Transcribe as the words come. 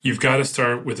you've got to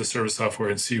start with the service software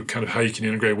and see kind of how you can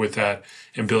integrate with that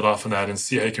and build off on that and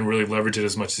see how you can really leverage it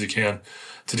as much as you can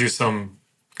to do some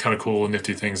kind of cool and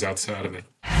nifty things outside of it.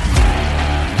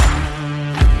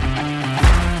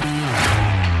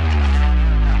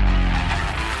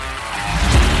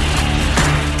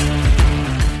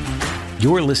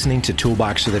 You're listening to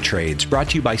Toolbox of the Trades, brought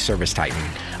to you by ServiceTitan,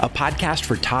 a podcast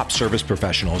for top service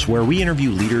professionals where we interview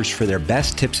leaders for their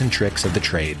best tips and tricks of the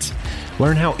trades.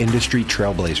 Learn how industry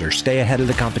trailblazers stay ahead of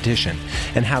the competition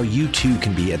and how you too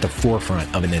can be at the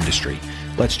forefront of an industry.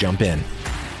 Let's jump in.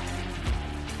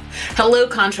 Hello,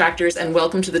 contractors, and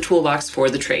welcome to the Toolbox for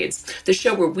the Trades, the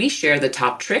show where we share the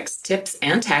top tricks, tips,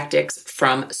 and tactics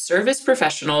from service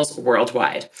professionals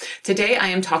worldwide. Today, I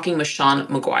am talking with Sean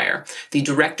McGuire, the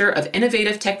Director of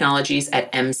Innovative Technologies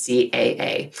at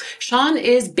MCAA. Sean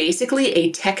is basically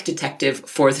a tech detective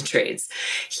for the trades.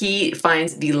 He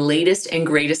finds the latest and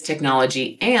greatest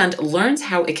technology and learns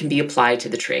how it can be applied to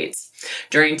the trades.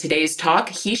 During today's talk,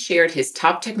 he shared his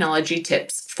top technology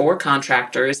tips for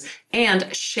contractors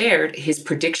and shared his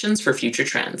predictions for future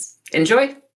trends.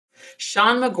 Enjoy!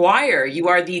 Sean McGuire, you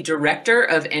are the Director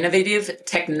of Innovative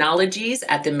Technologies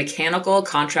at the Mechanical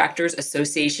Contractors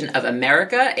Association of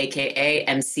America, aka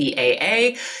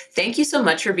MCAA. Thank you so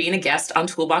much for being a guest on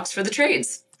Toolbox for the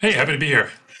Trades. Hey, happy to be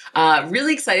here.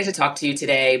 Really excited to talk to you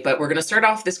today, but we're going to start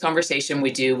off this conversation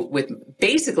we do with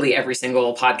basically every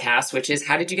single podcast, which is,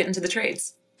 how did you get into the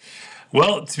trades?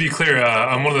 Well, to be clear,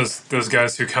 I'm one of those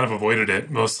guys who kind of avoided it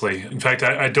mostly. In fact,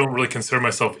 I don't really consider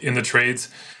myself in the trades.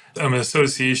 I'm an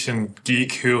association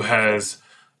geek who has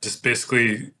just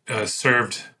basically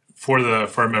served for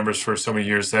our members for so many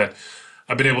years that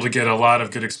I've been able to get a lot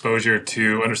of good exposure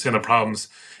to understand the problems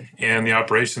and the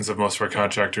operations of most of our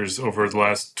contractors over the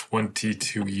last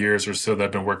 22 years or so that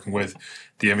I've been working with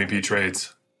the MEP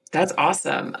trades. That's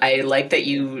awesome. I like that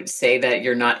you say that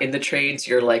you're not in the trades,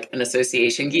 you're like an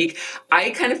association geek. I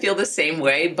kind of feel the same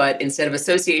way, but instead of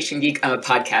association geek, I'm a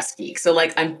podcast geek. So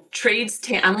like I'm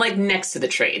like next to the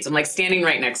trades. I'm like standing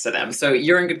right next to them. So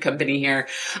you're in good company here.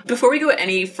 Before we go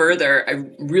any further,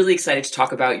 I'm really excited to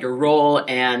talk about your role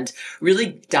and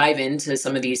really dive into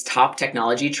some of these top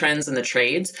technology trends in the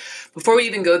trades. Before we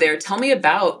even go there, tell me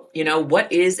about,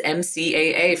 what is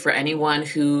MCAA for anyone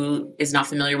who is not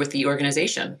familiar with the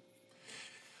organization?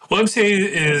 Well, MCAA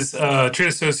is a trade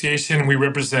association. We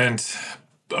represent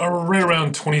right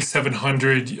around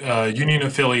 2,700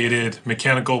 union-affiliated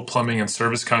mechanical, plumbing, and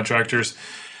service contractors.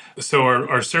 So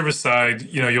our service side,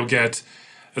 you'll get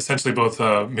essentially both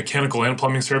mechanical and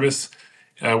plumbing service.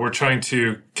 We're trying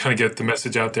to kind of get the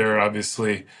message out there,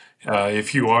 obviously.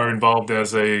 If you are involved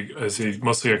as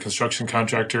mostly a construction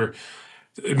contractor,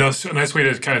 a nice way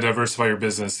to kind of diversify your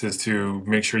business is to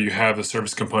make sure you have a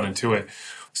service component to it.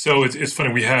 So it's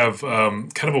funny, we have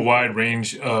kind of a wide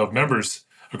range of members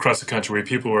across the country. We have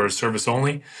people who are service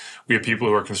only, we have people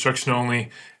who are construction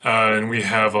only, and we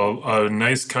have a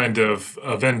nice kind of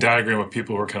a Venn diagram of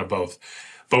people who are kind of both.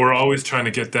 But we're always trying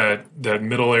to get that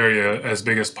middle area as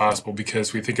big as possible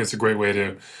because we think it's a great way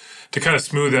to kind of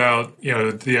smooth out,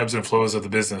 the ebbs and flows of the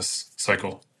business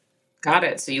cycle. Got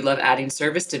it. So you love adding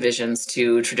service divisions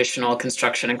to traditional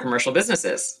construction and commercial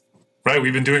businesses. Right.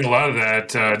 We've been doing a lot of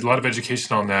that, a lot of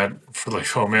education on that for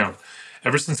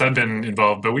ever since I've been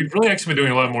involved. But we've really actually been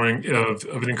doing a lot more of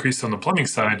an increase on the plumbing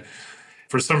side.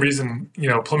 For some reason,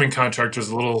 plumbing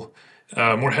contractors are a little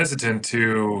more hesitant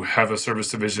to have a service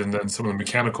division than some of the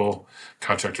mechanical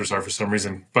contractors are for some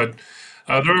reason. But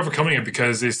they're overcoming it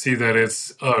because they see that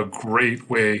it's a great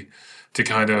way to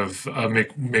kind of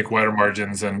make wider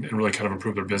margins and really kind of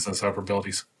improve their business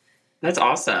operabilities. That's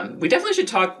awesome. We definitely should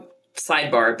talk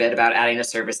sidebar a bit about adding a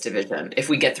service division if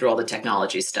we get through all the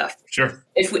technology stuff. Sure.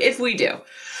 If we do.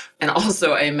 And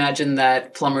also, I imagine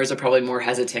that plumbers are probably more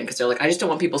hesitant because they're like, I just don't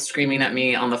want people screaming at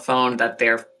me on the phone that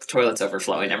their toilet's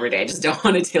overflowing every day. I just don't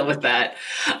want to deal with that.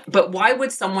 But why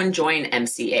would someone join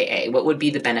MCAA? What would be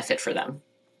the benefit for them?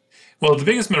 Well, the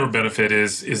biggest member benefit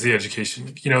is the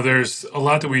education. There's a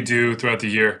lot that we do throughout the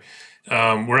year.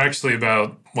 We're actually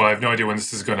I have no idea when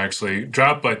this is going to actually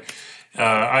drop, but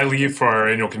I leave for our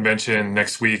annual convention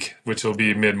next week, which will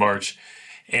be mid-March.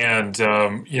 And,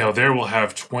 there we'll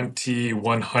have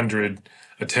 2,100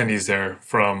 attendees there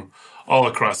from all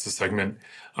across the segment.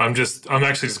 I'm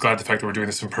actually just glad the fact that we're doing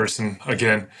this in person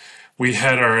again. We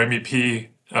had our MEP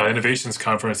Innovations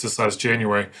Conference this last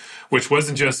January, which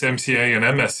wasn't just MCA and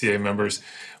MSCA members.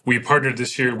 We partnered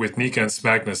this year with NECA and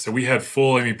SMACNA, so we had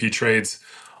full MEP trades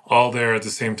all there at the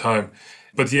same time.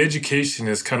 But the education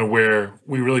is kind of where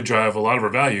we really drive a lot of our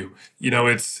value.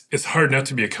 It's hard not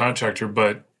to be a contractor,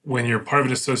 but when you're part of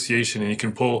an association and you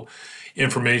can pull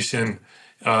information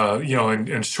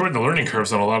and shorten the learning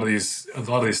curves on a lot of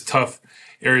these tough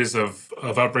areas of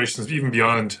operations, even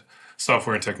beyond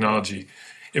software and technology.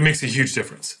 It makes a huge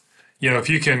difference. If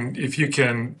you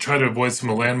can try to avoid some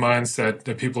of the landmines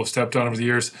that people have stepped on over the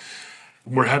years,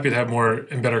 we're happy to have more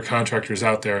and better contractors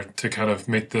out there to kind of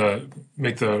make the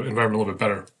environment a little bit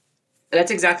better. That's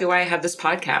exactly why I have this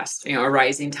podcast. A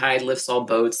rising tide lifts all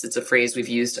boats. It's a phrase we've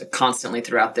used constantly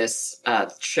throughout this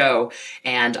show.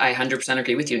 And I 100%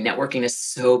 agree with you. Networking is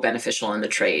so beneficial in the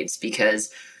trades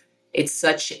because it's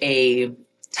such a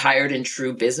tired and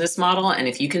true business model. And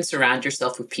if you can surround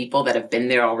yourself with people that have been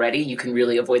there already, you can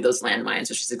really avoid those landmines,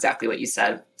 which is exactly what you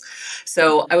said.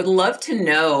 So I would love to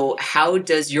know, how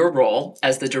does your role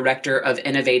as the Director of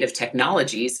Innovative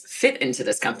Technologies fit into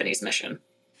this company's mission?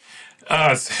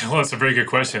 That's a very good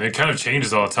question. It kind of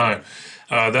changes all the time.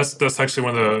 That's actually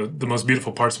one of the most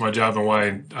beautiful parts of my job and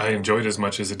why I enjoy it as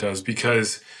much as it does,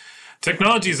 because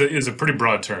technology is a pretty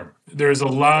broad term. There's a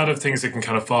lot of things that can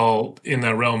kind of fall in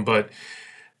that realm, but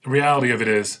the reality of it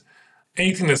is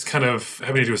anything that's kind of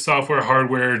having to do with software,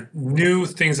 hardware, new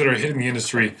things that are hitting the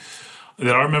industry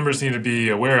that our members need to be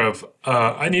aware of,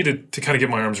 I needed to kind of get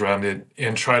my arms around it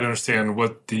and try to understand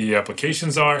what the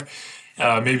applications are,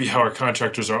 maybe how our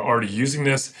contractors are already using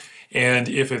this, and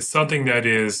if it's something that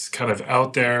is kind of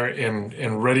out there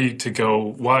and ready to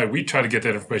go, why we try to get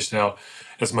that information out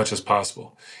as much as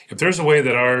possible. If there's a way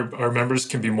that our members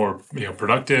can be more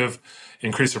productive,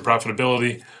 increase their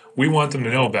profitability, we want them to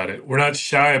know about it. We're not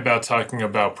shy about talking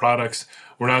about products.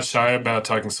 We're not shy about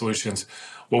talking solutions.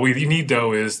 What we need,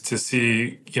 though, is to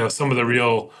see some of the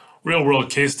real world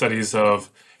case studies of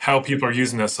how people are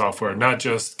using that software, not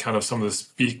just kind of some of the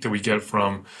speak that we get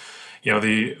from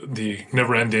the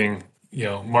never ending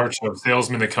march of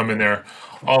salesmen that come in there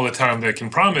all the time that can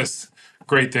promise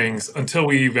great things until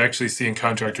we've actually seen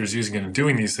contractors using it and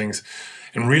doing these things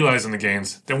and realizing the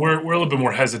gains. Then we're a little bit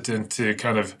more hesitant to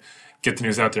kind of get the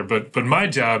news out there. But my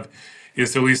job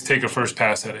is to at least take a first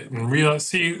pass at it and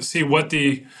see what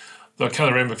the kind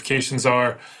of ramifications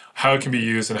are, how it can be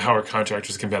used, and how our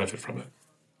contractors can benefit from it.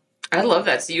 I love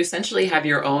that. So you essentially have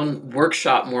your own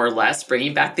workshop, more or less,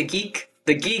 bringing back the geek.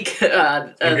 I'm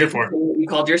here for it. You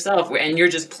called yourself, and you're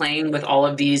just playing with all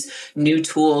of these new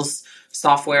tools,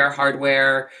 software,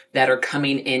 hardware that are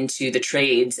coming into the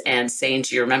trades and saying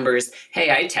to your members,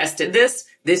 hey, I tested this.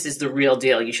 This is the real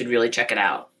deal. You should really check it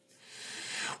out.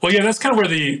 Well, yeah, that's kind of where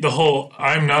the whole,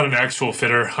 I'm not an actual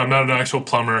fitter, I'm not an actual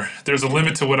plumber. There's a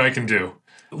limit to what I can do.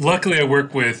 Luckily, I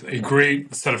work with a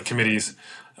great set of committees.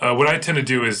 What I tend to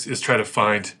do is try to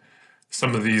find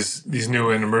some of these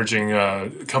new and emerging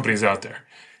companies out there.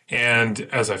 And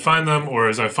as I find them, or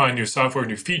as I find new software,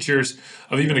 new features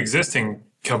of even existing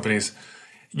companies,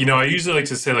 I usually like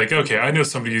to say okay, I know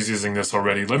somebody who's using this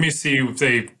already. Let me see if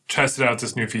they tested out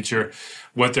this new feature,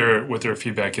 what their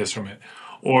feedback is from it.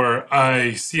 Or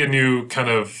I see a new kind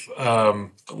of,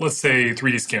 let's say,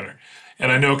 3D scanner.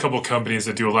 And I know a couple of companies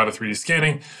that do a lot of 3D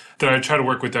scanning. Then I try to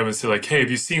work with them and say hey, have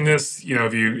you seen this?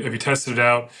 Have you tested it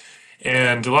out?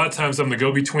 And a lot of times I'm the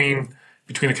go-between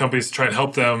between the companies to try and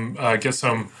help them get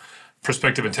some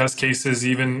perspective and test cases,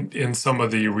 even in some of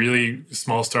the really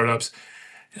small startups.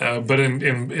 But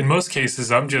in most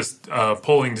cases, I'm just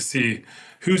polling to see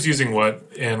who's using what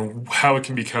and how it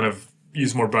can be kind of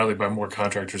used more broadly by more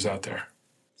contractors out there.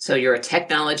 So you're a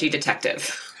technology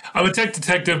detective. I'm a tech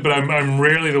detective, but I'm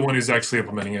rarely the one who's actually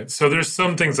implementing it. So there's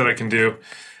some things that I can do,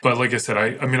 but like I said,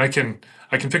 I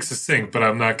can fix a sink, but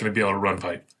I'm not going to be able to run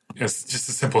pipe. It's just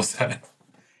as simple as that.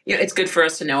 It's good for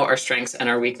us to know our strengths and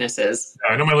our weaknesses.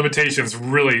 I know my limitations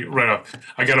really right up.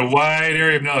 I got a wide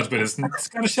area of knowledge, but it's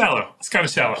kind of shallow. It's kind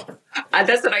of shallow.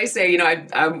 That's what I say.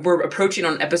 We're approaching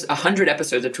on 100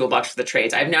 episodes of Toolbox for the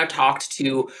Trades. I've now talked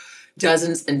to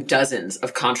dozens and dozens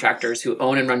of contractors who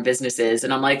own and run businesses.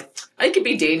 And I'm like, I could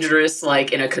be dangerous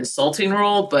in a consulting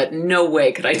role, but no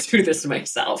way could I do this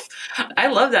myself. I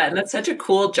love that. And that's such a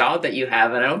cool job that you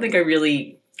have. And I don't think I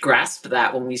really grasped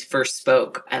that when we first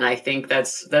spoke. And I think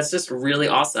that's just really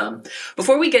awesome.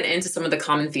 Before we get into some of the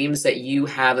common themes that you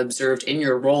have observed in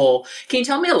your role, can you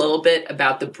tell me a little bit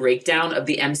about the breakdown of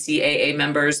the MCAA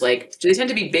members? Do they tend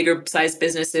to be bigger sized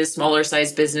businesses, smaller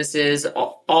sized businesses,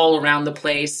 all around the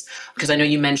place? Because I know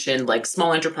you mentioned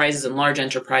small enterprises and large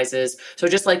enterprises. So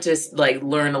I'd just like to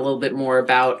learn a little bit more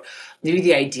about maybe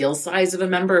the ideal size of a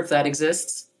member, if that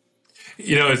exists.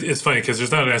 It's funny because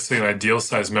there's not necessarily an ideal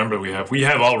size member we have. We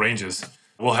have all ranges.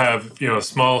 We'll have,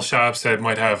 small shops that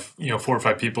might have, 4 or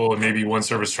 5 people and maybe 1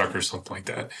 service truck or something like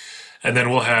that. And then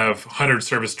we'll have 100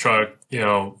 service truck,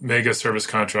 mega service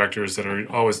contractors that are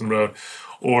always on the road,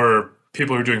 or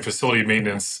people who are doing facility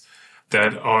maintenance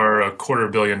that are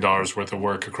 $250 million worth of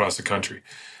work across the country.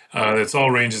 It's all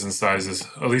ranges and sizes.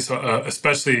 At least,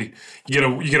 especially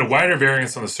you get a wider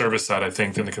variance on the service side, I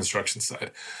think, than the construction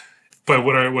side. But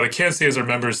what I can say is our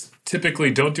members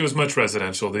typically don't do as much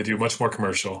residential. They do much more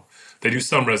commercial. They do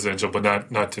some residential,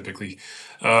 but not typically.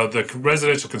 The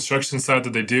residential construction side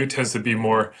that they do tends to be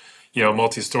more,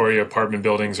 multi-story apartment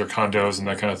buildings or condos and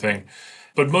that kind of thing.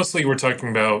 But mostly we're talking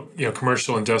about,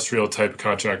 commercial, industrial type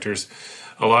contractors.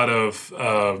 A lot of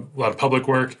public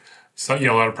work, so, a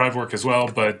lot of private work as well.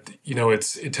 But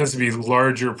it tends to be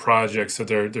larger projects that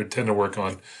they tend to work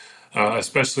on,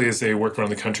 especially as they work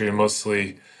around the country and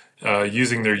mostly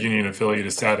using their union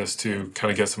affiliated status to kind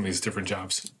of get some of these different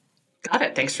jobs. Got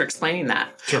it. Thanks for explaining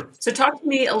that. Sure. So talk to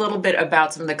me a little bit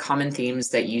about some of the common themes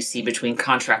that you see between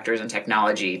contractors and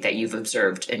technology that you've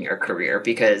observed in your career,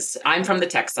 because I'm from the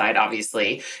tech side,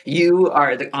 obviously. You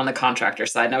are on the contractor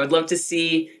side, and I would love to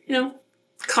see,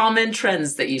 common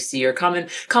trends that you see or common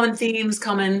themes,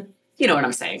 you know what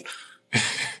I'm saying.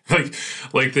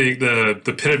 like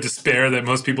the pit of despair that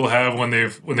most people have when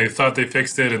they thought they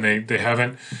fixed it and they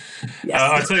haven't. Yes.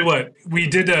 I'll tell you what, we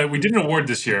did an award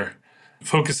this year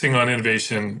focusing on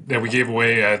innovation that we gave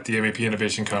away at the MEP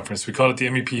Innovation Conference. We called it the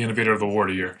MEP Innovator of the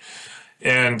Award year.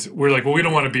 And we're like, well, we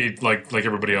don't want to be like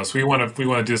everybody else. We want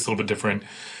to do this a little bit different.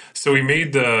 So we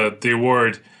made the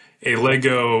award a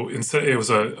Lego, instead it was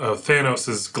a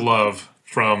Thanos's glove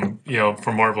from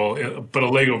Marvel, but a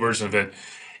Lego version of it.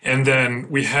 And then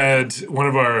we had one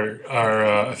of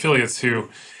our affiliates who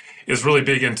is really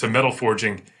big into metal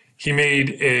forging. He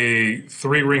made a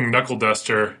 3-ring knuckle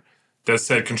duster that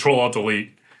said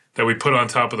Control-Alt-Delete that we put on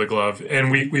top of the glove.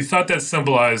 And we thought that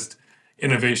symbolized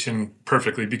innovation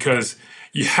perfectly, because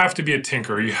you have to be a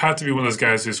tinkerer. You have to be one of those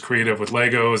guys who's creative with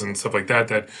Legos and stuff like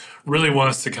that really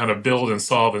wants to kind of build and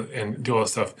solve and do all that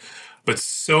stuff. But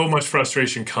so much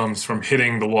frustration comes from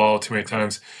hitting the wall too many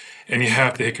times. And you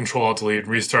have to hit Control-Alt-Delete and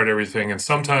restart everything. And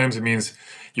sometimes it means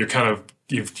you're kind of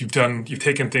you've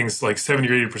taken things like 70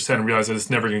 or 80% and realized that it's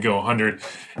never going to go 100,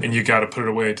 and you got to put it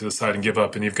away to the side and give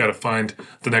up, and you've got to find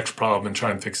the next problem and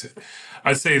try and fix it.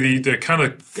 I'd say the kind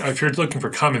of, if you're looking for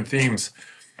common themes,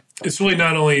 it's really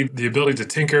not only the ability to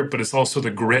tinker, but it's also the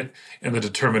grit and the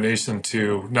determination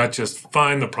to not just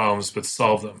find the problems, but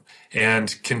solve them.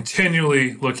 And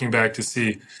continually looking back to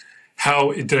see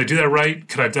did I do that right?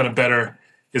 Could I have done it better?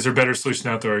 Is there a better solution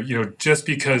out there? Just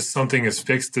because something is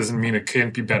fixed doesn't mean it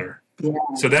can't be better. Yeah.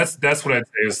 So that's what I'd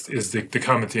say is the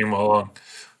common theme all along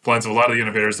the lines of a lot of the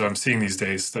innovators that I'm seeing these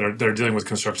days that are dealing with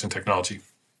construction technology.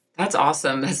 That's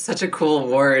awesome. That's such a cool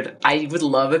award. I would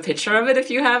love a picture of it if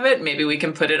you have it. Maybe we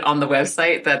can put it on the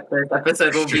website that this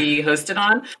episode will be hosted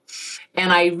on.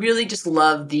 And I really just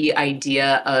love the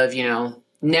idea of,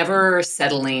 never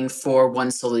settling for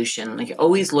one solution, like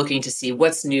always looking to see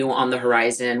what's new on the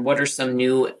horizon. What are some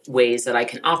new ways that I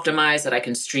can optimize, that I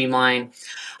can streamline?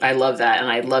 I love that.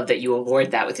 And I love that you award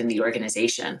that within the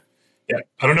organization. Yeah.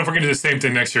 I don't know if we're going to do the same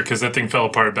thing next year, because that thing fell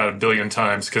apart about 1 billion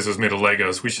times because it was made of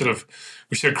Legos. We should have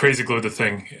crazy glued the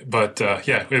thing. But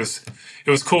it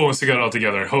was cool once we got it all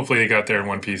together. Hopefully it got there in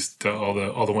one piece to all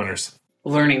the winners.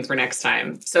 Learning for next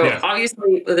time. So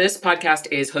Obviously this podcast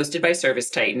is hosted by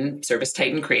ServiceTitan.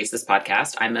 ServiceTitan creates this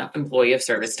podcast. I'm an employee of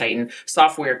ServiceTitan.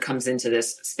 Software comes into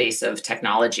this space of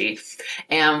technology.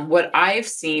 And what I've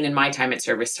seen in my time at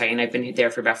ServiceTitan, I've been there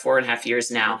for about 4.5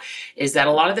 years now, is that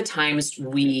a lot of the times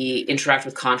we interact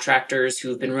with contractors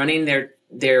who've been running their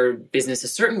business a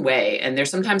certain way, and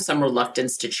there's sometimes some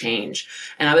reluctance to change.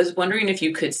 And I was wondering if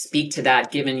you could speak to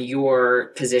that, given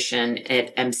your position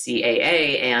at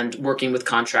MCAA and working with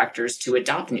contractors to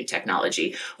adopt new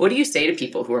technology. What do you say to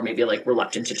people who are maybe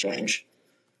reluctant to change?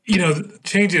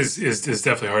 Change is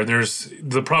definitely hard.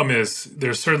 The problem is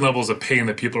there's certain levels of pain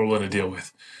that people are willing to deal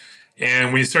with.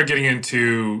 And when you start getting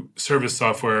into service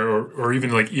software or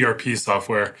even ERP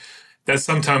software, that's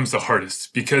sometimes the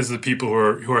hardest, because of the people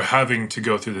who are having to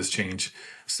go through this change.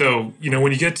 So,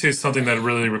 when you get to something that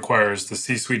really requires the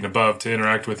C-suite and above to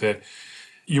interact with it,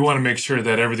 you want to make sure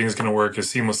that everything's going to work as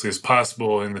seamlessly as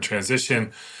possible in the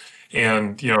transition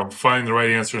and, find the right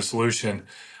answer and solution.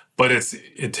 But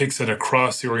it takes an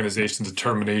across the organization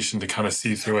determination to kind of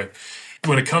see through it.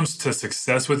 When it comes to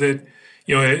success with it,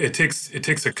 it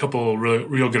takes a couple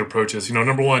real good approaches.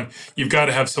 Number one, you've got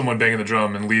to have someone banging the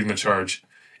drum and leading the charge.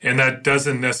 And that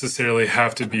doesn't necessarily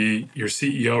have to be your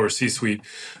CEO or C-suite,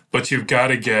 but you've got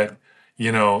to get,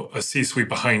 a C-suite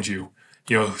behind you.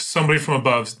 Somebody from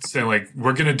above saying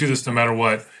we're going to do this no matter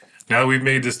what. Now that we've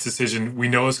made this decision, we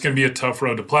know it's going to be a tough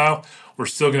road to plow. We're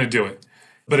still going to do it.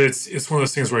 But it's one of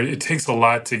those things where it takes a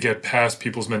lot to get past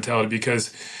people's mentality,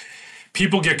 because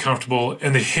people get comfortable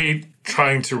and they hate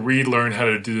trying to relearn how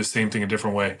to do the same thing a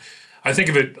different way. I think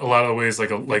of it a lot of ways like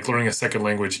learning a second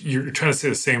language. You're trying to say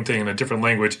the same thing in a different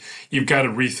language. You've got to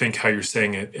rethink how you're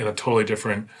saying it in a totally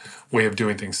different way of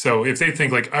doing things. So if they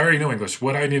think like, I already know English,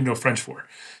 what do I need to know French for?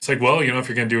 It's like, well, if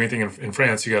you're going to do anything in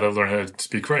France, you got to learn how to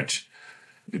speak French.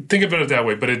 Think about it that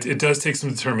way, but it does take some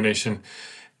determination.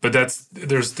 But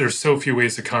there's so few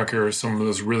ways to conquer some of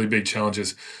those really big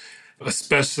challenges,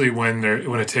 especially when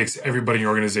it takes everybody in your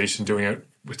organization doing it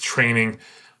with training,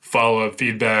 follow-up,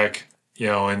 feedback,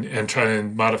 and try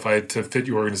and modify it to fit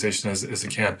your organization as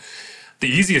it can. The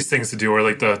easiest things to do are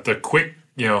like the quick,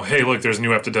 hey, look, there's a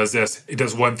new app that does this. It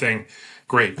does one thing.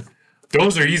 Great.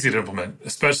 Those are easy to implement,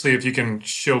 especially if you can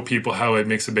show people how it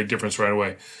makes a big difference right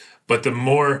away. But the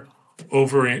more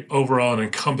overall and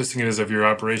encompassing it is of your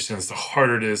operations, the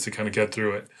harder it is to kind of get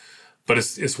through it. But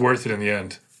it's worth it in the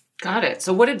end. Got it.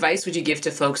 So what advice would you give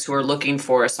to folks who are looking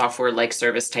for a software like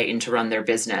ServiceTitan to run their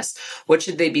business? What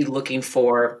should they be looking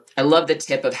for? I love the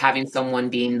tip of having someone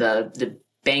being the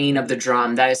banging of the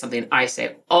drum. That is something I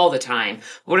say all the time.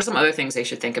 What are some other things they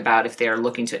should think about if they are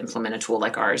looking to implement a tool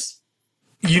like ours?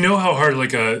 You know how hard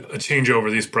like a changeover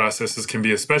these processes can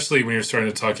be, especially when you're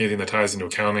starting to talk anything that ties into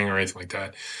accounting or anything like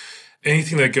that.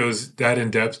 Anything that goes that in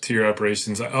depth to your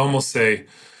operations, I almost say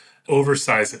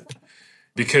oversize it.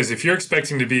 Because if you're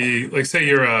expecting to be, like say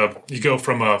you go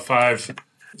from a 5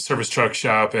 service truck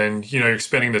shop and you're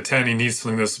expanding to 10, you need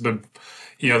something that's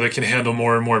that can handle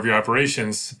more and more of your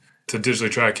operations to digitally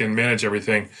track and manage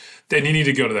everything, then you need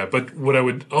to go to that. But what I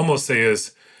would almost say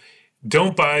is,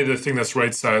 don't buy the thing that's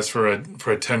right size for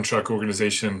a 10 truck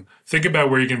organization. Think about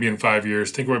where you're going to be in 5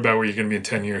 years. Think about where you're going to be in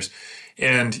 10 years.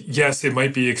 And yes, it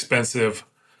might be expensive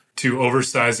to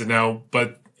oversize it now,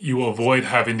 but you will avoid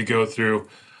having to go through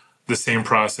the same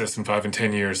process in 5 and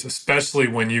 10 years, especially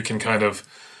when you can kind of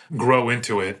grow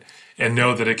into it and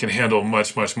know that it can handle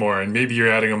much, much more. And maybe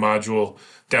you're adding a module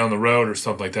down the road or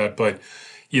something like that. But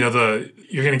you're going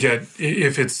to get,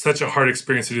 if it's such a hard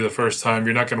experience to do the first time,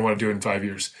 you're not going to want to do it in 5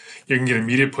 years. You can get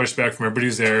immediate pushback from everybody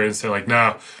who's there and say like,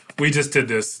 nah, we just did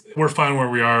this. We're fine where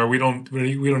we are. We don't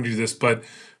do this. But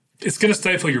it's going to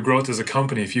stifle your growth as a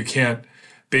company if you can't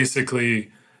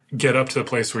basically get up to the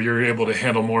place where you're able to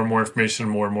handle more and more information,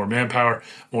 more and more manpower,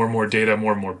 more and more data,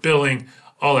 more and more billing,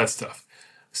 all that stuff.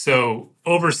 So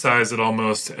oversize it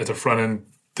almost at the front end,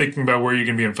 thinking about where you're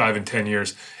going to be in 5 and 10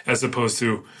 years, as opposed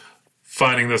to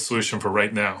finding the solution for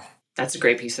right now. That's a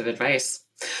great piece of advice.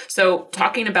 So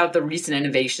talking about the recent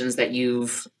innovations that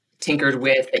you've tinkered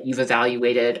with, that you've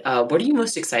evaluated, what are you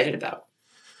most excited about?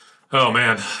 Oh,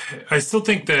 man. I still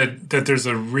think that there's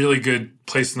a really good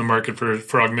place in the market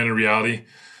for augmented reality.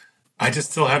 I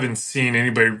just still haven't seen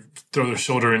anybody throw their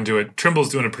shoulder into it. Trimble's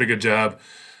doing a pretty good job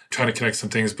trying to connect some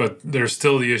things, but there's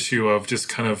still the issue of just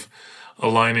kind of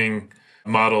aligning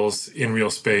models in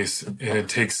real space, and it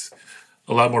takes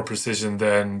a lot more precision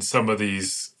than some of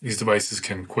these devices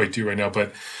can quite do right now.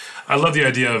 But I love the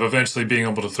idea of eventually being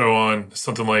able to throw on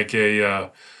something like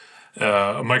a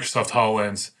Microsoft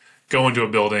HoloLens, go into a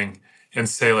building and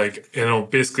say like, it'll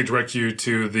basically direct you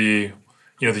to the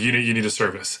unit you need to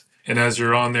service. And as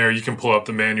you're on there, you can pull up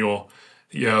the manual,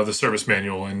 the service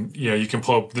manual, and you can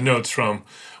pull up the notes from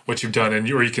what you've done,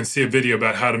 or you can see a video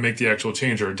about how to make the actual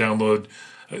change, or download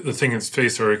the thing in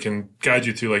space, or it can guide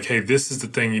you through like, hey, this is the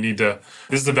thing this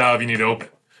is the valve you need to open,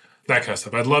 that kind of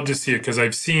stuff. I'd love to see it because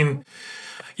I've seen,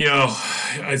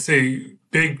 I'd say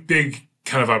big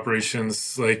kind of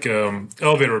operations like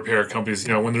elevator repair companies.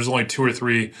 When there's only 2 or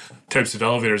 3 types of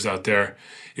elevators out there,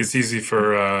 it's easy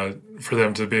for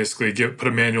them to basically put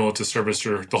a manual to service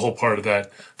the whole part of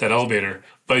that elevator.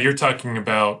 But you're talking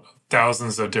about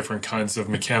thousands of different kinds of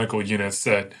mechanical units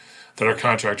that our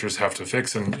contractors have to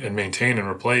fix and maintain and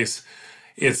replace.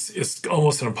 It's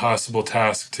almost an impossible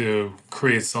task to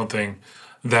create something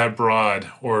that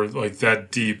broad or like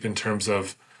that deep in terms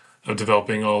of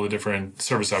developing all the different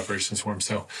service operations for them.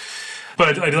 So,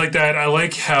 but I like that. I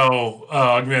like how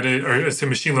augmented, or I'd say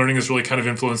machine learning is really kind of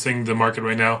influencing the market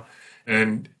right now.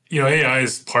 And, AI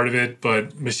is part of it,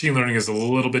 but machine learning is a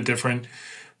little bit different.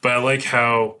 But I like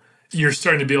how you're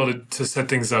starting to be able to set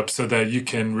things up so that you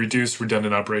can reduce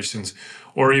redundant operations,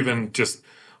 or even just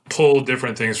pull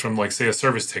different things from, like, say, a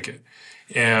service ticket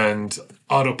and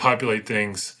auto-populate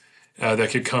things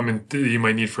that could come in that you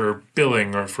might need for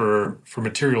billing or for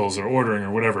materials or ordering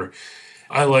or whatever.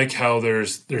 I like how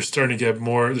there's starting to get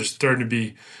more, there's starting to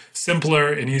be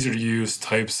simpler and easier to use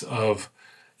types of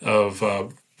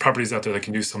properties out there that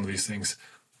can do some of these things.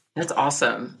 That's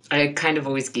awesome. I kind of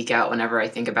always geek out whenever I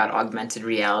think about augmented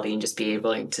reality and just be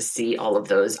able to see all of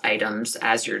those items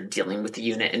as you're dealing with the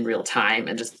unit in real time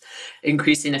and just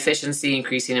increasing efficiency,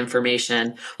 increasing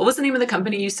information. What was the name of the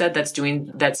company you said that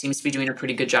seems to be doing a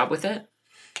pretty good job with it?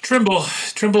 Trimble.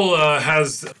 Trimble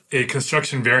has a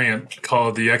construction variant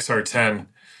called the XR10,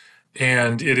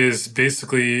 and it is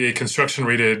basically a construction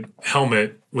rated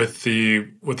helmet with the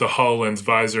HoloLens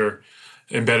visor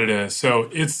embedded in it. So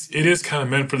it is kind of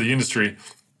meant for the industry.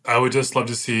 I would just love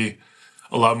to see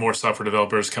a lot more software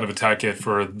developers kind of attack it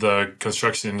for the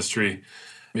construction industry.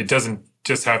 It doesn't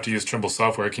just have to use Trimble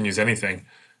software; it can use anything.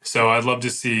 So I'd love to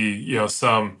see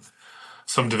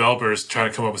some developers try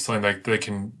to come up with something like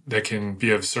that can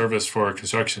be of service for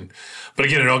construction. But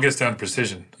again, it all gets down to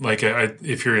precision. Like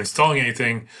if you're installing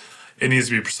anything, it needs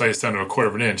to be precise down to a quarter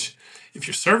of an inch. If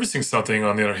you're servicing something,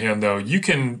 on the other hand, though, you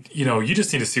can, you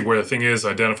just need to see where the thing is,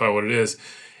 identify what it is,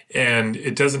 and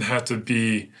it doesn't have to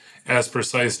be as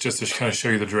precise just to kind of show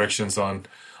you the directions on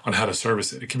how to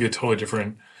service it. It can be a totally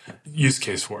different use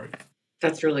case for it.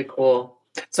 That's really cool.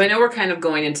 So I know we're kind of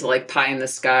going into like pie in the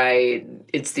sky.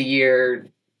 It's the year,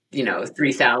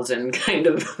 3000 kind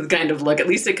of look. At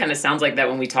least it kind of sounds like that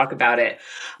when we talk about it.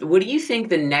 What do you think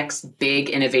the next big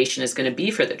innovation is going to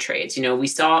be for the trades? We were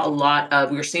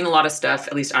seeing a lot of stuff,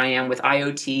 at least I am, with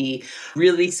IoT,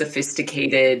 really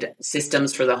sophisticated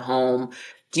systems for the home.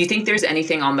 Do you think there's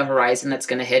anything on the horizon that's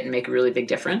going to hit and make a really big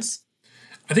difference?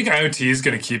 I think IoT is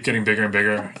going to keep getting bigger and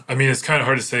bigger. I mean, it's kind of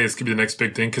hard to say it's going to be the next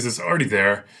big thing because it's already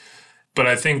there. But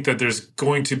I think that there's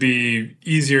going to be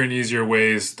easier and easier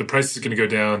ways. The price is going to go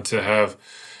down to have,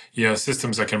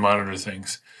 systems that can monitor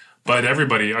things. But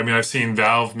everybody, I mean, I've seen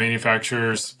valve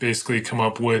manufacturers basically come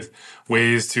up with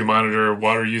ways to monitor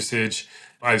water usage.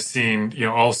 I've seen,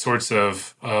 all sorts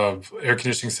of air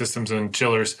conditioning systems and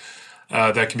chillers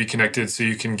that can be connected so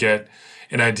you can get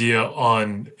an idea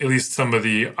on at least some of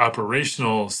the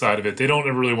operational side of it. They don't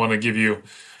really want to give you,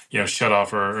 shut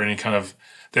off or any kind of.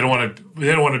 They don't want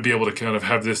to be able to kind of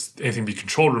have anything be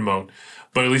controlled remote,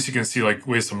 but at least you can see like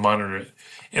ways to monitor it.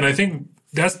 And I think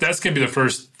that's going to be the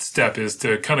first step, is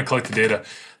to kind of collect the data.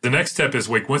 The next step is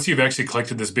like, once you've actually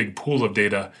collected this big pool of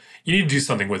data, you need to do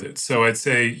something with it. So I'd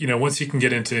say, once you can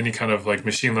get into any kind of like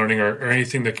machine learning or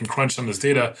anything that can crunch on this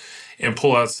data and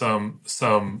pull out some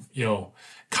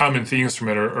common themes from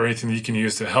it or anything that you can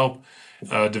use to help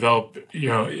develop,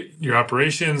 your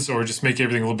operations or just make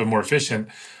everything a little bit more efficient.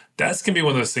 That's going to be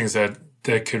one of those things that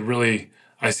could really,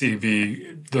 I see,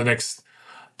 be the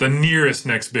nearest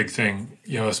next big thing,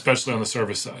 especially on the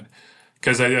service side.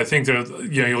 Because I think that,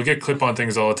 you'll get clip-on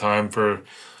things all the time for,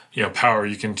 power.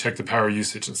 You can check the power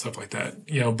usage and stuff like that,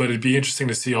 but it'd be interesting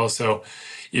to see also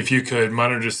if you could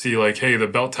monitor to see like, hey, the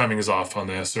belt timing is off on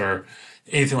this or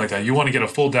anything like that. You want to get a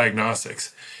full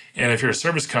diagnostics. And if you're a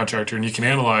service contractor and you can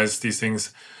analyze these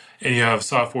things and you have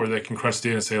software that can crunch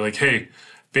data and say like, hey,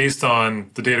 based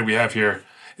on the data we have here,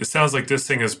 it sounds like this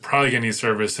thing is probably going to need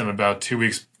service in about 2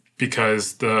 weeks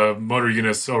because the motor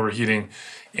unit's overheating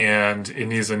and it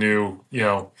needs a new,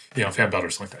 fan belt or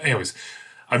something like that. Anyways,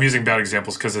 I'm using bad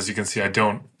examples because, as you can see, I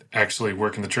don't actually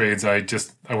work in the trades. I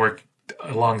work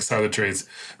alongside the trades.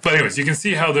 But anyways, you can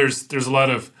see how there's a lot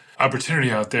of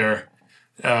opportunity out there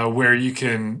where you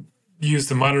can use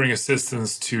the monitoring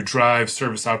assistance to drive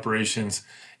service operations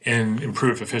and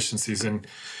improve efficiencies. And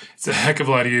it's a heck of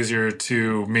a lot easier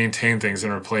to maintain things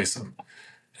and replace them.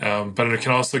 But it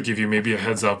can also give you maybe a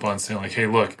heads up on saying like, hey,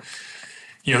 look,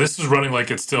 this is running like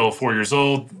it's still 4 years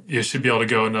old. You should be able to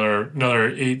go another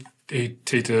eight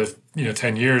to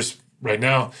 10 years right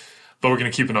now. But we're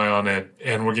going to keep an eye on it,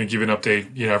 and we're going to give an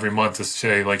update, every month to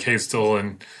say like, hey, it's still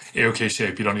in A-OK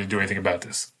shape. You don't need to do anything about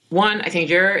this. One, I think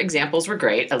your examples were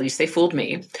great. At least they fooled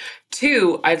me.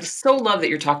 Two, I so love that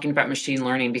you're talking about machine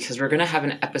learning because we're going to have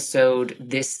an episode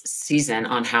this season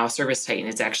on how ServiceTitan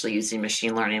is actually using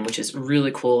machine learning, which is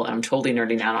really cool. I'm totally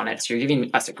nerding out on it. So you're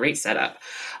giving us a great setup.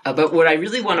 But what I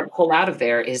really want to pull out of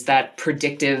there is that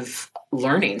predictive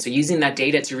learning. So using that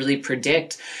data to really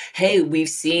predict, hey, we've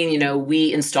seen,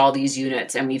 we install these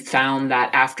units and we found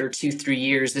that after 2-3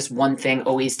 years, this one thing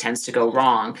always tends to go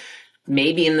wrong.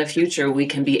 Maybe in the future, we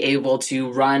can be able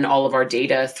to run all of our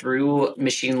data through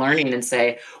machine learning and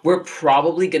say, we're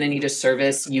probably going to need a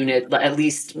service unit, at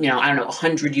least,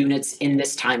 100 units in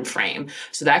this time frame.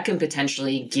 So that can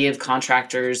potentially give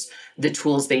contractors the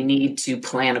tools they need to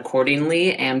plan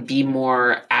accordingly and be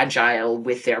more agile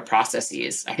with their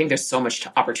processes. I think there's so much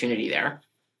opportunity there.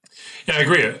 Yeah, I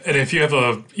agree. And if you have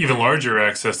a even larger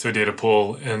access to a data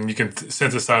pool and you can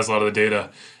synthesize a lot of the data,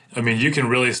 I mean, you can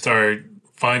really start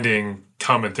finding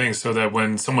common thing, so that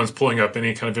when someone's pulling up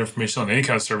any kind of information on any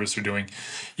kind of service they're doing,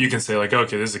 you can say like,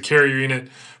 okay, this is a carrier unit,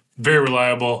 very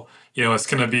reliable. It's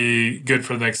going to be good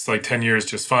for the next like 10 years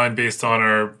just fine based on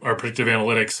our predictive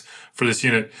analytics for this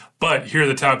unit. But here are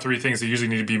the top 3 things that usually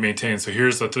need to be maintained. So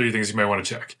here's the 3 things you might want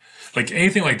to check. Like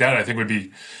anything like that, I think would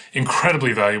be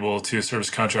incredibly valuable to a service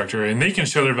contractor. And they can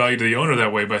show their value to the owner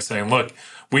that way by saying, look,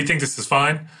 we think this is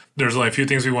fine. There's only a few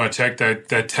things we want to check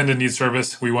that tend to need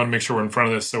service. We want to make sure we're in front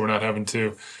of this so we're not having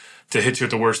to hit you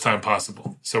at the worst time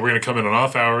possible. So we're going to come in on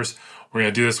off hours. We're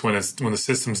going to do this when the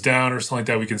system's down or something like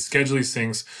that. We can schedule these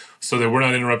things so that we're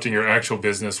not interrupting your actual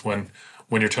business when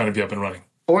you're trying to be up and running.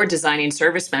 Or designing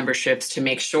service memberships to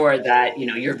make sure that,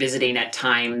 you're visiting at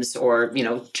times or,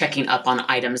 checking up on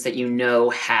items that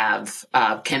have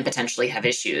can potentially have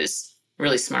issues.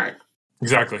 Really smart.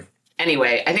 Exactly.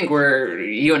 Anyway, I think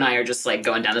you and I are just like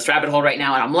going down this rabbit hole right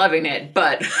now and I'm loving it,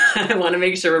 but I want to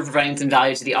make sure we're providing some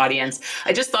value to the audience.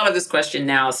 I just thought of this question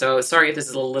now, so sorry if this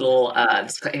is a little,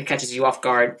 it catches you off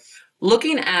guard.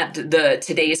 Looking at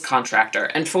today's contractor,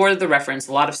 and for the reference,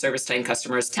 a lot of ServiceTitan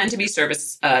customers tend to be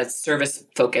service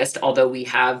focused, although we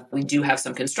do have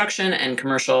some construction and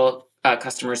commercial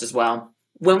customers as well.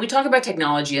 When we talk about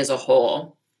technology as a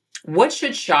whole, what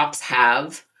should shops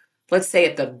have, let's say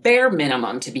at the bare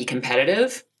minimum, to be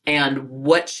competitive, and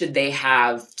what should they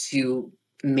have to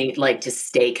to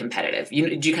stay competitive?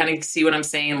 Do you kind of see what I'm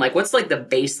saying? Like, what's like the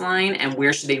baseline, and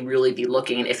where should they really be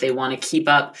looking if they want to keep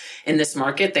up in this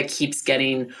market that keeps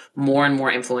getting more and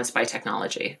more influenced by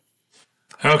technology?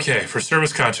 Okay, for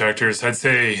service contractors, I'd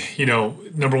say,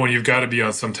 number one, you've got to be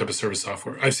on some type of service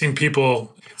software. I've seen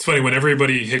people, it's funny, when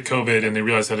everybody hit COVID and they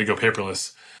realized they had to go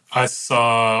paperless, I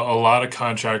saw a lot of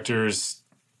contractors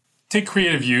take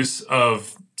creative use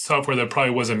of software that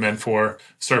probably wasn't meant for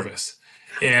service.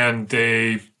 And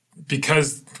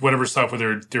because whatever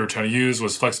software they were trying to use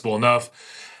was flexible enough,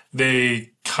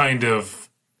 they kind of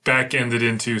back-ended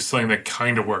into something that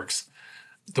kind of works.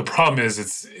 The problem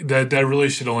is that really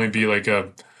should only be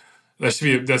that's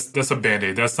a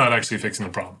Band-Aid. That's not actually fixing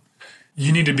the problem.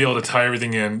 You need to be able to tie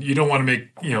everything in. You don't want to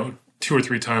make, 2 or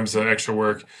 3 times the extra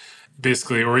work,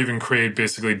 basically, or even create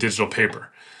basically digital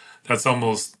paper. It's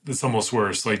almost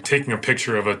worse. Like taking a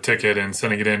picture of a ticket and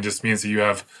sending it in just means that you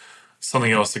have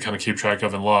something else to kind of keep track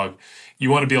of and log.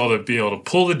 You want to be able to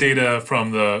pull the data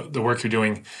from the work you're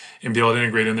doing and be able to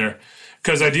integrate in there.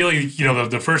 Because ideally,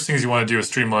 the first things you want to do is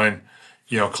streamline,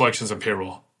 collections and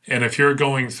payroll. And if you're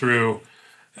going through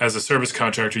as a service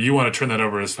contractor, you want to turn that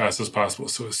over as fast as possible.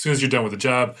 So as soon as you're done with the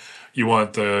job, you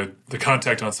want the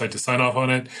contact on site to sign off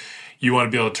on it. You want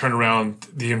to be able to turn around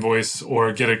the invoice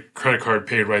or get a credit card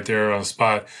paid right there on the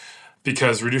spot,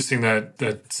 because reducing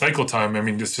that cycle time,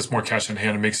 it's just more cash in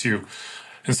hand. It makes you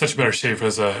in such a better shape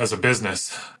as a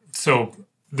business. So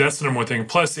that's the number one thing.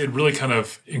 Plus, it really kind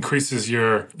of increases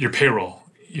your payroll,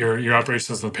 your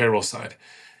operations on the payroll side.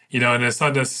 And it's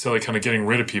not necessarily kind of getting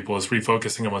rid of people. It's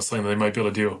refocusing them on something that they might be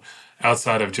able to do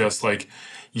outside of just like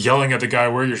yelling at the guy,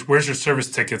 where's your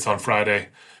service tickets on Friday?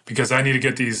 Because I need to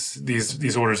get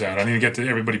these orders out. I need to get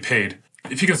everybody paid.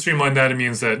 If you can streamline that, it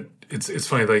means that it's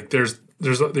funny. Like there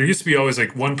used to be always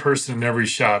like one person in every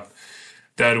shop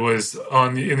that was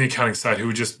in the accounting side who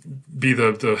would just be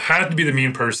had to be the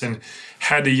mean person,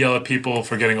 had to yell at people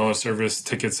for getting all the service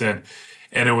tickets in,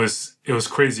 and it was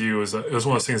crazy. It was one of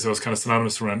those things that was kind of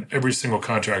synonymous around every single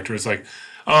contractor. It's like,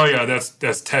 oh yeah,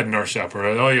 that's Ted in our shop, or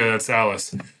oh yeah, that's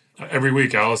Alice. Every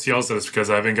week Alice yells at us because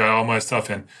I haven't got all my stuff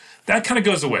in. That kind of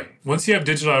goes away once you have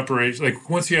digital operation. Like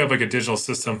once you have like a digital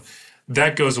system,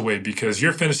 that goes away because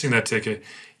you're finishing that ticket,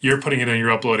 you're putting it in,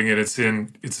 you're uploading it, it's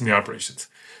in the operations.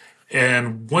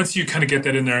 And once you kind of get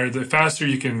that in there, the faster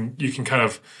you can kind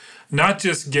of not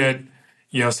just get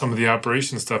some of the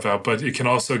operation stuff out, but it can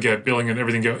also get billing and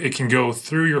everything it can go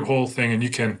through your whole thing, and you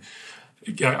can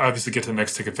obviously get to the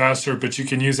next ticket faster, but you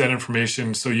can use that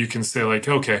information so you can say like,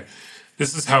 okay,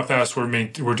 this is how fast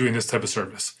we're doing this type of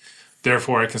service.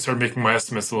 Therefore, I can start making my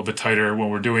estimates a little bit tighter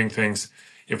when we're doing things.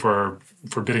 If we're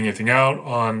bidding anything out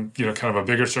on, kind of a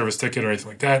bigger service ticket or anything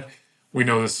like that, we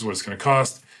know this is what it's going to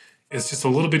cost. It's just a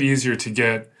little bit easier to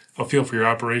get a feel for your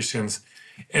operations.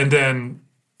 And then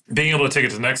being able to take it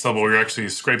to the next level where you're actually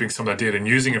scraping some of that data and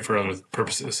using it for other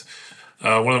purposes.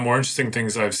 One of the more interesting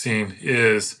things I've seen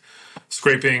is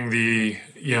scraping the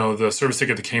service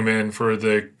ticket that came in for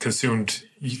the consumed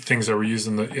things that were used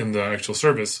in the actual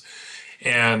service,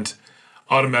 and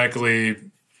automatically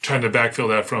trying to backfill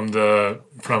that from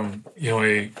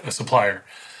a supplier.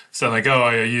 So like, oh,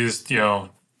 I used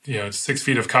 6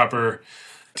 feet of copper,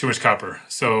 too much copper,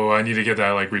 so I need to get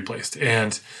that like replaced.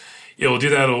 And it'll do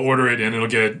that. It'll order it and it'll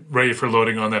get ready for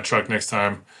loading on that truck next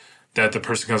time. that the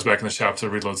person comes back in the shop to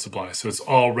reload supply. So it's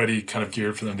already kind of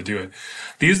geared for them to do it.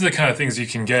 These are the kind of things you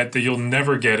can get that you'll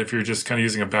never get if you're just kind of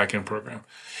using a back-end program.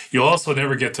 You'll also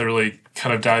never get to really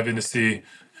kind of dive in to see,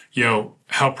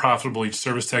 how profitable each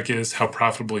service tech is, how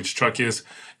profitable each truck is,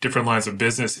 different lines of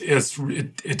business.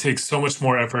 It takes so much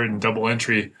more effort and double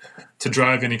entry to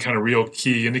drive any kind of real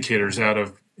key indicators out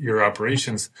of your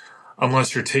operations,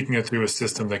 unless you're taking it through a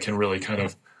system that can really kind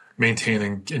of maintain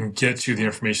and get you the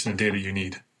information and data you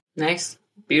need. Nice.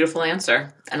 Beautiful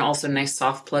answer. And also nice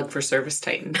soft plug for Service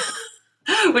Titan,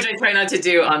 which I try not to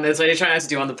do on this. I try not to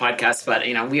do on the podcast, but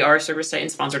we are a Service Titan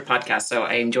sponsored podcast. So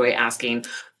I enjoy asking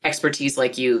expertise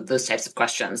like you those types of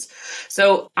questions.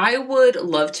 So I would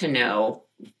love to know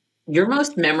your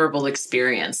most memorable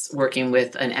experience working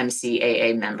with an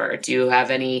MCAA member. Do you have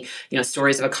any,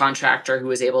 stories of a contractor who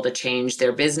was able to change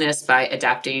their business by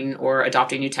adapting or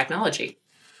adopting new technology?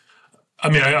 I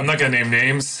mean, I'm not going to name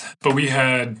names, but we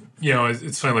had,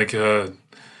 it's funny, like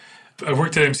I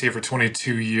worked at MCA for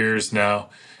 22 years now.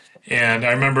 And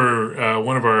I remember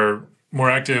one of our more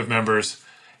active members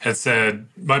had said,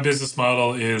 my business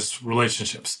model is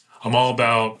relationships. I'm all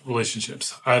about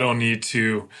relationships. I don't need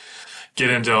to get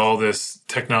into all this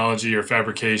technology or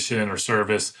fabrication or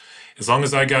service. As long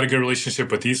as I got a good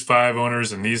relationship with these 5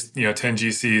 owners and these, 10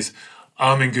 GCs,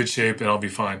 I'm in good shape and I'll be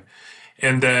fine.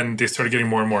 And then they started getting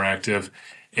more and more active.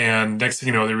 And next thing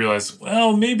you know, they realized,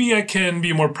 well, maybe I can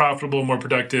be more profitable, more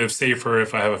productive, safer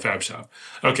if I have a fab shop.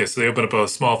 Okay, so they open up a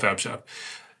small fab shop.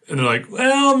 And they're like,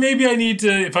 well, maybe I need to,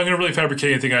 if I'm going to really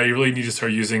fabricate anything, I really need to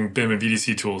start using BIM and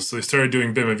VDC tools. So they started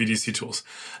doing BIM and VDC tools.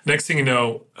 Next thing you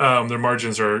know, their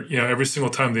margins are, every single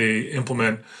time they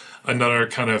implement another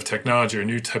kind of technology or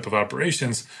new type of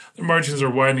operations, their margins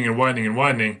are widening and widening and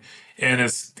widening. And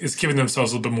it's giving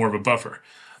themselves a little bit more of a buffer.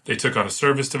 They took on a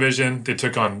service division, they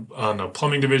took on a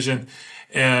plumbing division,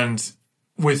 and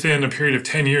within a period of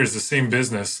 10 years, the same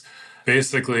business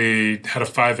basically had a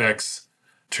 5X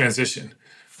transition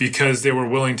because they were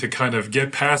willing to kind of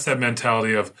get past that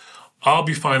mentality of, I'll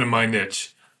be fine in my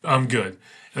niche, I'm good.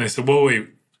 And they said, well, wait,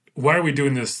 why are we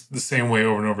doing this the same way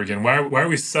over and over again? Why are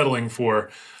we settling for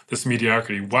this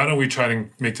mediocrity? Why don't we try to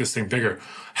make this thing bigger?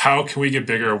 How can we get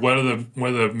bigger? What are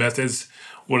the methods?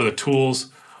 What are the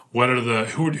tools?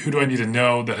 Who do I need to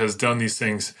know that has done these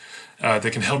things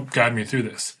that can help guide me through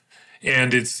this?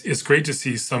 And it's great to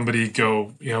see somebody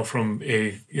go, from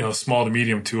a, small to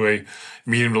medium to a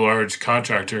medium to large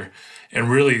contractor and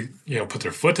really, put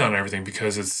their foot down on everything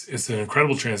because it's an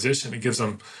incredible transition. It gives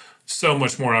them so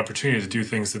much more opportunity to do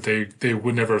things that they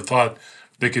would never have thought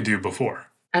they could do before.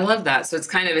 I love that. So it's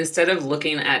kind of, instead of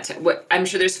looking at what I'm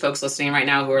sure there's folks listening right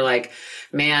now who are like,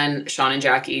 man, Sean and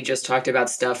Jackie just talked about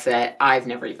stuff that I've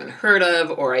never even heard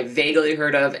of, or I vaguely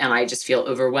heard of, and I just feel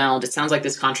overwhelmed. It sounds like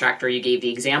this contractor you gave the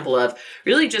example of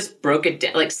really just broke it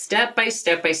down, like step by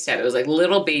step by step. It was like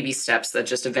little baby steps that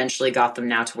just eventually got them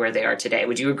now to where they are today.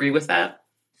 Would you agree with that?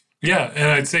 Yeah. And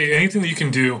I'd say anything that you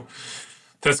can do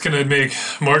that's going to make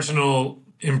marginal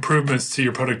improvements to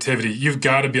your productivity, you've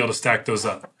got to be able to stack those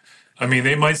up. I mean,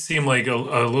 they might seem like a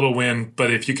little win,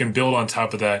 but if you can build on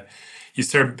top of that, you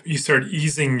start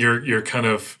easing your kind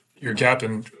of your gap.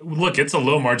 And look, it's a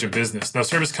low margin business. Now,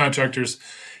 service contractors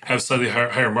have slightly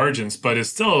higher margins, but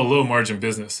it's still a low margin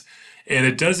business. And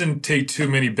it doesn't take too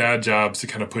many bad jobs to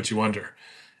kind of put you under.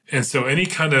 And so any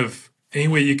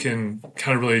way you can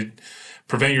kind of really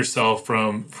prevent yourself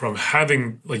from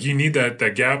having, like, you need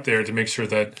that gap there to make sure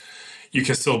that you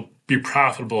can still be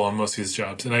profitable on most of these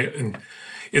jobs. And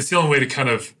it's the only way to kind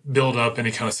of build up any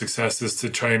kind of success is to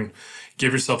try and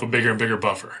give yourself a bigger and bigger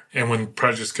buffer. And when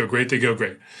projects go great, they go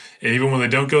great. And even when they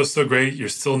don't go so great, you're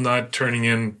still not turning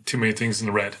in too many things in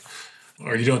the red,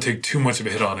 or you don't take too much of a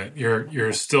hit on it.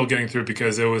 You're still getting through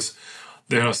because it was,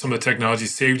 some of the technology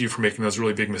saved you from making those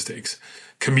really big mistakes.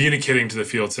 Communicating to the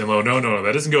field, saying, "Oh, no,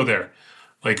 that doesn't go there."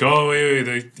 Like, oh,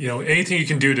 wait, anything you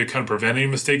can do to kind of prevent any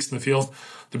mistakes in the field,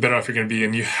 the better off you're going to be.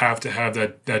 And you have to have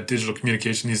that digital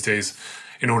communication these days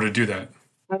in order to do that.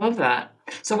 I love that.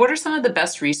 So what are some of the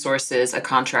best resources a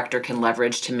contractor can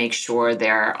leverage to make sure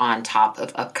they're on top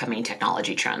of upcoming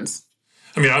technology trends?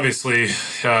 I mean, obviously,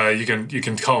 you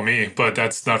can call me, but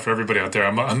that's not for everybody out there.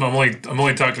 I'm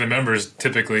only talking to members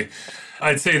typically.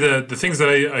 I'd say the things that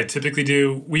I typically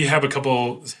do, we have a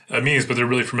couple meetings, but they're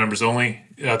really for members only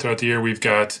throughout the year. We've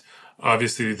got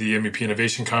obviously the MEP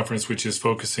Innovation Conference, which is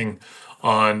focusing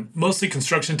on mostly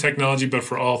construction technology, but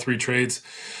for all 3 trades.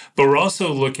 But we're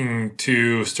also looking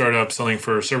to start up selling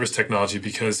for service technology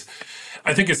because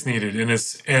I think it's needed and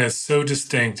it's so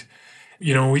distinct.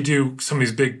 When we do some of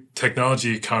these big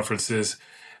technology conferences,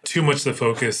 too much of the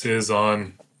focus is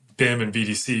on BIM and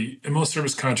VDC, and most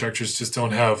service contractors just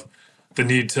don't have the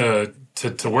need to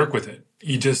work with it.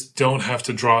 You just don't have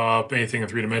to draw up anything in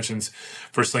 3 dimensions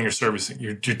for selling or servicing.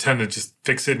 You tend to just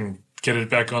fix it and get it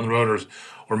back on the road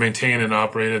or maintain and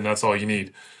operate it, and that's all you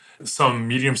need. Some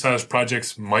medium-sized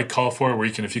projects might call for it where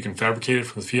if you can fabricate it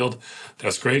from the field,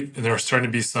 that's great. And there are starting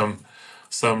to be some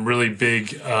really big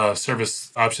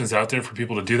service options out there for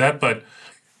people to do that. But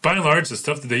by and large, the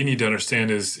stuff that they need to understand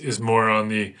is more on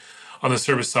the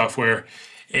service software,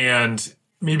 and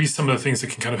maybe some of the things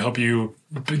that can kind of help you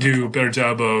do a better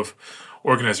job of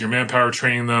organizing your manpower,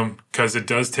 training them, because it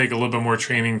does take a little bit more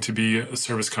training to be a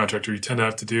service contractor. You tend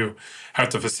to have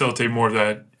to facilitate more of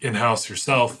that in-house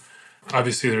yourself.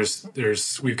 Obviously,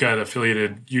 we've got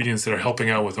affiliated unions that are helping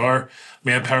out with our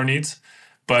manpower needs,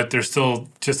 but there's still,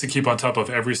 just to keep on top of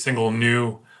every single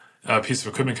new piece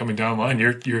of equipment coming down the line,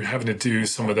 you're having to do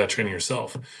some of that training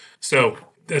yourself. So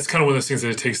that's kind of one of those things that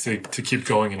it takes to keep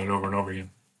going and over and over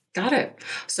again. Got it.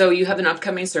 So you have an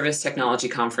upcoming service technology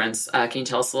conference. Can you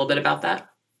tell us a little bit about that?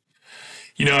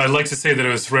 I'd like to say that it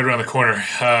was right around the corner.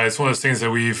 It's one of those things that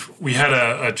we had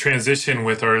a transition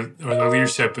with our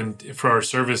leadership and for our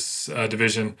service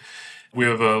division. We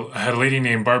had a lady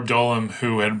named Barb Dolam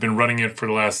who had been running it for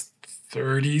the last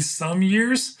 30 some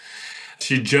years.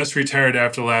 She just retired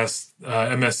after the last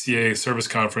MSCA service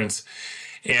conference.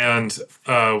 And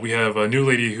we have a new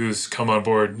lady who's come on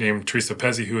board named Teresa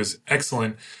Pezzi, who is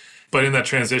excellent. But in that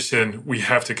transition, we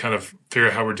have to kind of figure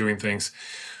out how we're doing things.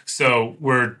 So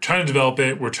we're trying to develop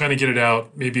it. We're trying to get it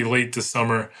out maybe late this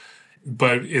summer,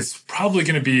 but it's probably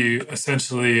going to be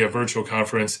essentially a virtual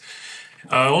conference.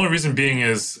 The only reason being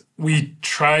is we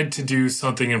tried to do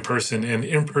something in person, and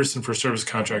in person for service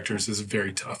contractors is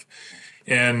very tough.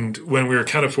 And when we were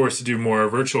kind of forced to do more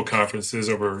virtual conferences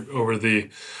over the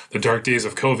dark days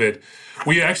of COVID,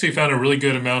 we actually found a really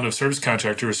good amount of service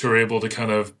contractors who are able to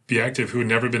kind of be active who had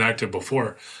never been active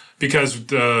before, because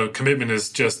the commitment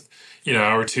is just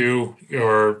hour or two,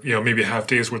 or maybe a half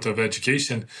day's worth of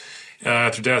education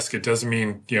at their desk. It doesn't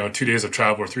mean 2 days of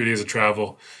travel or 3 days of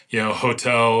travel,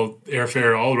 hotel,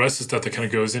 airfare, all the rest of the stuff that kind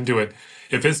of goes into it.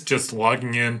 If it's just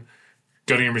logging in,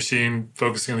 gutting your machine,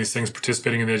 focusing on these things,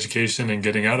 participating in the education and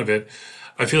getting out of it,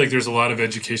 I feel like there's a lot of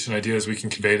education ideas we can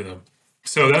convey to them.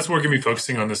 So that's what we're going to be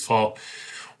focusing on this fall.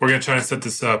 We're going to try and set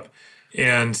this up.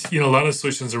 And, a lot of the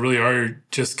solutions really are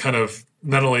just kind of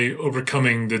not only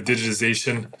overcoming the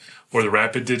digitization or the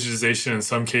rapid digitization in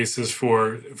some cases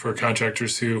for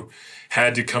contractors who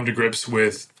had to come to grips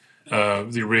with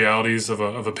the realities of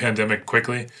a pandemic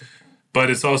quickly, but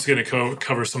it's also going to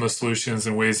cover some of the solutions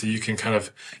and ways that you can kind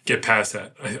of get past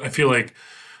that. I feel like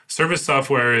service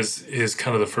software is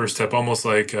kind of the first step, almost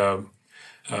like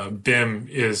BIM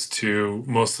is to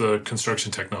most of the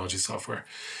construction technology software.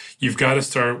 You've got to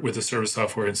start with the service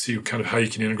software and see kind of how you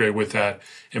can integrate with that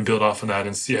and build off of that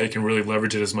and see how you can really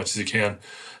leverage it as much as you can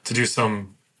to do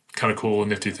some kind of cool and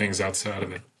nifty things outside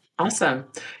of it. Awesome.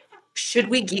 Should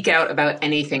we geek out about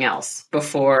anything else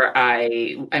before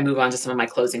I move on to some of my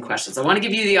closing questions? I want to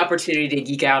give you the opportunity to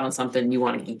geek out on something you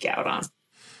want to geek out on.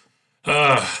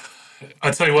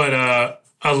 I tell you what,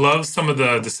 I love some of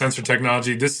the sensor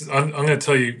technology. I'm going to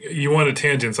tell you, you want a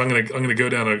tangent, so I'm going to go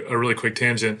down a really quick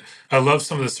tangent. I love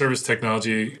some of the service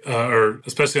technology, or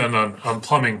especially on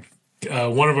plumbing.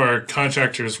 One of our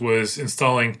contractors was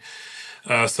installing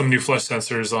some new flush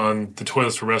sensors on the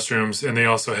toilets for restrooms, and they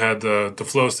also had the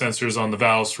flow sensors on the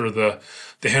valves for the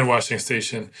hand washing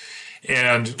station.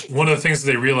 And one of the things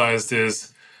that they realized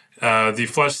is the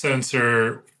flush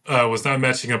sensor was not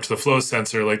matching up to the flow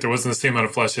sensor. Like there wasn't the same amount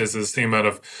of flushes as the same amount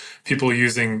of people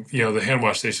using, the hand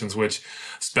wash stations, which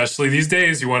especially these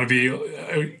days,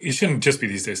 you shouldn't just be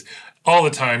these days. All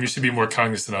the time, you should be more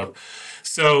cognizant of.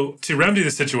 So to remedy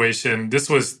the situation, this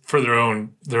was for their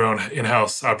own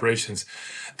in-house operations.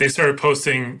 They started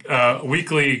posting a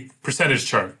weekly percentage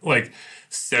chart, like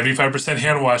 75%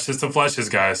 hand wash, system flushes,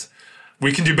 guys.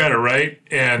 We can do better, right?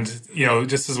 And,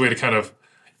 just as a way to kind of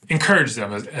encourage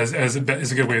them as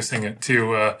a good way of saying it,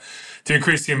 to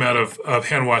increase the amount of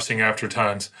hand washing after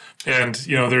times. And,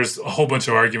 there's a whole bunch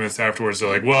of arguments afterwards. They're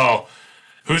like, well,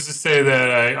 who's to say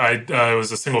that I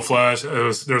was a single flush?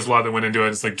 There's a lot that went into it.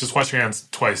 It's like, just wash your hands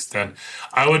twice then.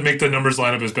 I would make the numbers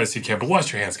line up as best you can, but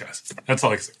wash your hands, guys. That's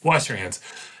all I can say. Wash your hands.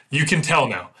 You can tell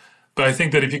now. But I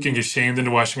think that if you can get shamed into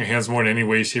washing your hands more in any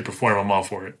way, shape, or form, I'm all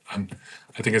for it. I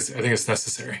think it's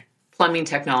necessary. Plumbing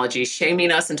technology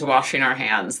shaming us into washing our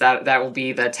hands. That will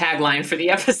be the tagline for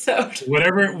the episode.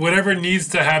 Whatever needs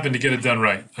to happen to get it done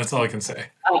right. That's all I can say.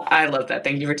 Oh, I love that.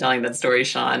 Thank you for telling that story,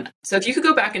 Sean. So if you could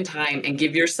go back in time and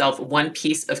give yourself one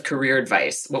piece of career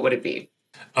advice, what would it be?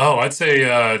 Oh, I'd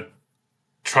say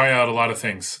try out a lot of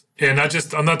things. And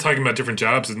I'm not talking about different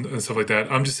jobs and stuff like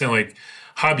that. I'm just saying like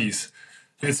hobbies.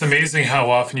 It's amazing how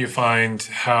often you find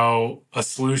how a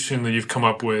solution that you've come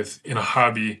up with in a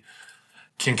hobby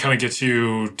can kind of get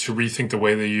you to rethink the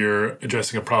way that you're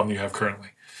addressing a problem you have currently.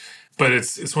 But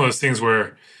it's one of those things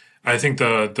where I think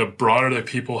the broader that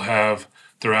people have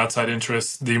their outside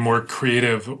interests, the more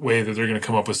creative way that they're going to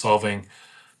come up with solving,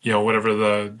 whatever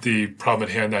the problem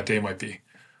at hand that day might be.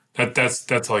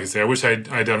 That's all I can say. I wish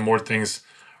I'd done more things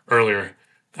earlier,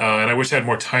 and I wish I had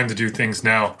more time to do things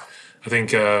now. I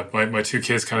think my two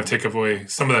kids kind of take away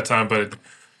some of that time, but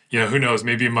who knows?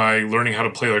 Maybe my learning how to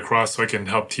play lacrosse so I can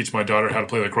help teach my daughter how to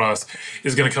play lacrosse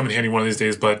is going to come in handy one of these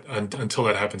days. But until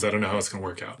that happens, I don't know how it's going to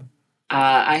work out.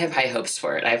 I have high hopes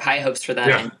for it. I have high hopes for that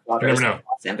and daughter's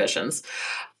ambitions.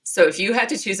 So if you had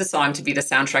to choose a song to be the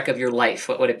soundtrack of your life,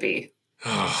 what would it be?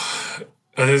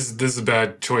 This is a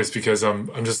bad choice because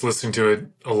I'm just listening to it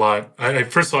a lot.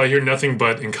 First of all, I hear nothing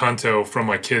but Encanto from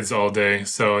my kids all day.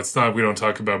 So it's not, we don't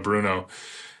talk about Bruno.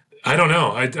 I don't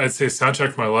know. I'd say soundtrack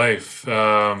of my life.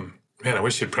 Man, I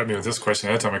wish you'd prepped me with this question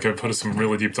ahead of time. I could have put some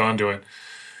really deep thought into it.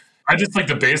 I just like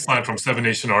the bass line from Seven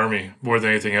Nation Army more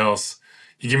than anything else.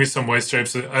 You give me some White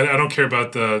Stripes. I don't care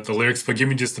about the lyrics, but give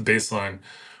me just the bass line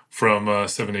from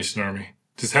Seven Nation Army.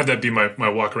 Just have that be my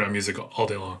walk around music all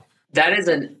day long. That is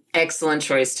an excellent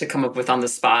choice to come up with on the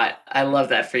spot. I love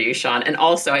that for you, Sean. And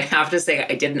also, I have to say,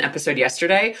 I did an episode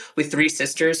yesterday with three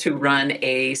sisters who run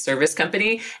a service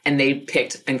company, and they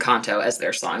picked Encanto as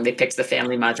their song. They picked the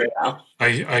Family Madrigal.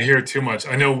 I hear too much.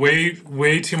 I know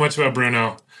way too much about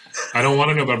Bruno. I don't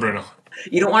want to know about Bruno.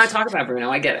 You don't want to talk about Bruno.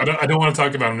 I get it. I don't want to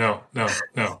talk about him.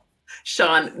 No.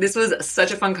 Sean, this was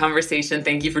such a fun conversation.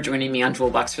 Thank you for joining me on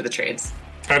Toolbox for the Trades.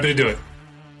 Happy to do it.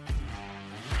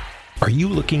 Are you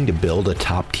looking to build a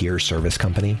top-tier service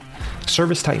company?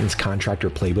 ServiceTitan's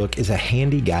Contractor Playbook is a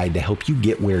handy guide to help you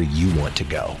get where you want to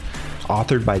go.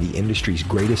 Authored by the industry's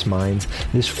greatest minds,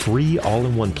 this free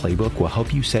all-in-one playbook will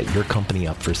help you set your company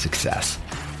up for success.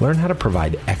 Learn how to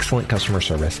provide excellent customer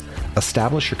service,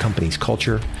 establish your company's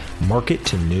culture, market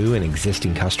to new and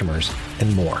existing customers,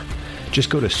 and more.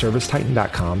 Just go to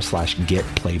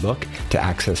servicetitan.com/getplaybook to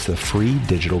access the free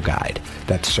digital guide.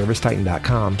 That's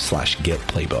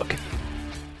servicetitan.com/getplaybook.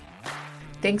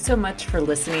 Thanks so much for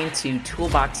listening to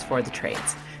Toolbox for the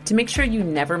Trades. To make sure you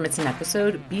never miss an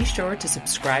episode, be sure to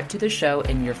subscribe to the show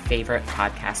in your favorite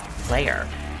podcast player.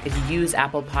 If you use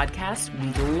Apple Podcasts,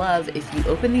 we'd love if you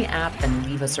open the app and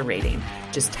leave us a rating.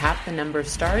 Just tap the number of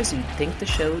stars you think the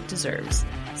show deserves.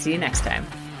 See you next time.